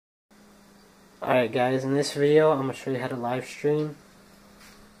Alright guys, in this video I'm going to show you how to live stream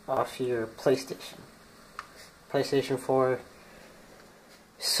off your PlayStation 4.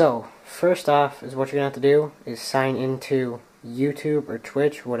 So, first off is what you're going to have to do is sign into YouTube or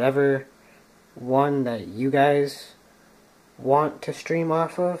Twitch, whatever one that you guys want to stream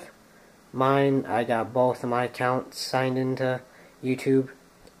off of. Mine, I got both of my accounts signed into YouTube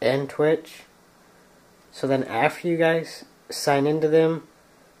and Twitch. So then after you guys sign into them,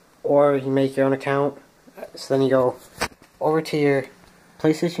 or you make your own account, so then you go over to your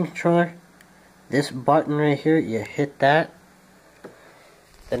PlayStation controller, this button right here, you hit that,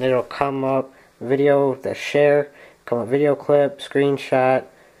 then it'll come up video, the share, come up video clip, screenshot,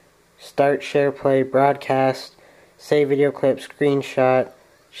 start share play, broadcast, save video clip, screenshot,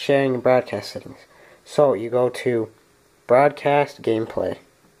 sharing and broadcast settings. So you go to broadcast gameplay,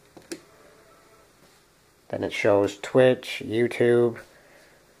 then it shows Twitch, YouTube.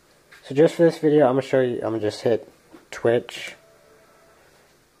 So just for this video, I'm going to show you, I'm going to just hit Twitch.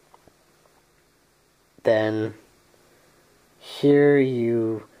 Then here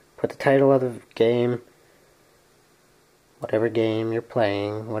you put the title of the game, whatever game you're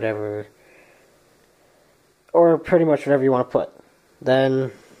playing, whatever, or pretty much whatever you want to put.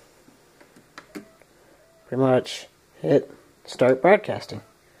 Then pretty much hit start broadcasting.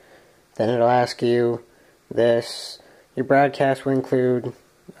 Then it'll ask you this, your broadcast will include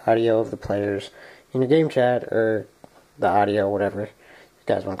audio of the players in your game chat, or the audio, whatever you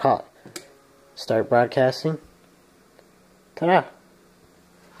guys want to call it. Start broadcasting. Ta-da!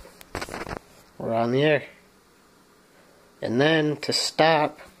 We're on the air. And then to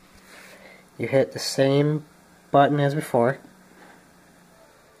stop, you hit the same button as before.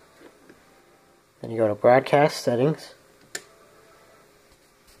 Then you go to broadcast settings,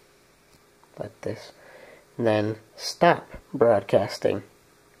 like this, and then stop broadcasting.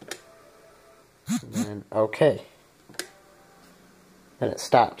 And then OK. Then it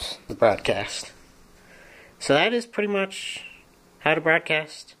stops the broadcast. So that is pretty much how to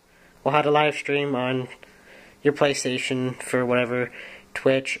broadcast, or how to live stream on your PlayStation for whatever,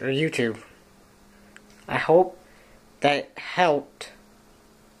 Twitch or YouTube. I hope that helped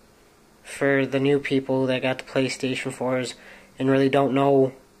for the new people that got the PlayStation 4s and really don't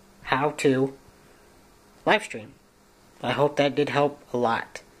know how to live stream. I hope that did help a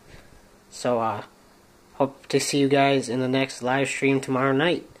lot. So, hope to see you guys in the next live stream tomorrow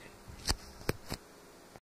night.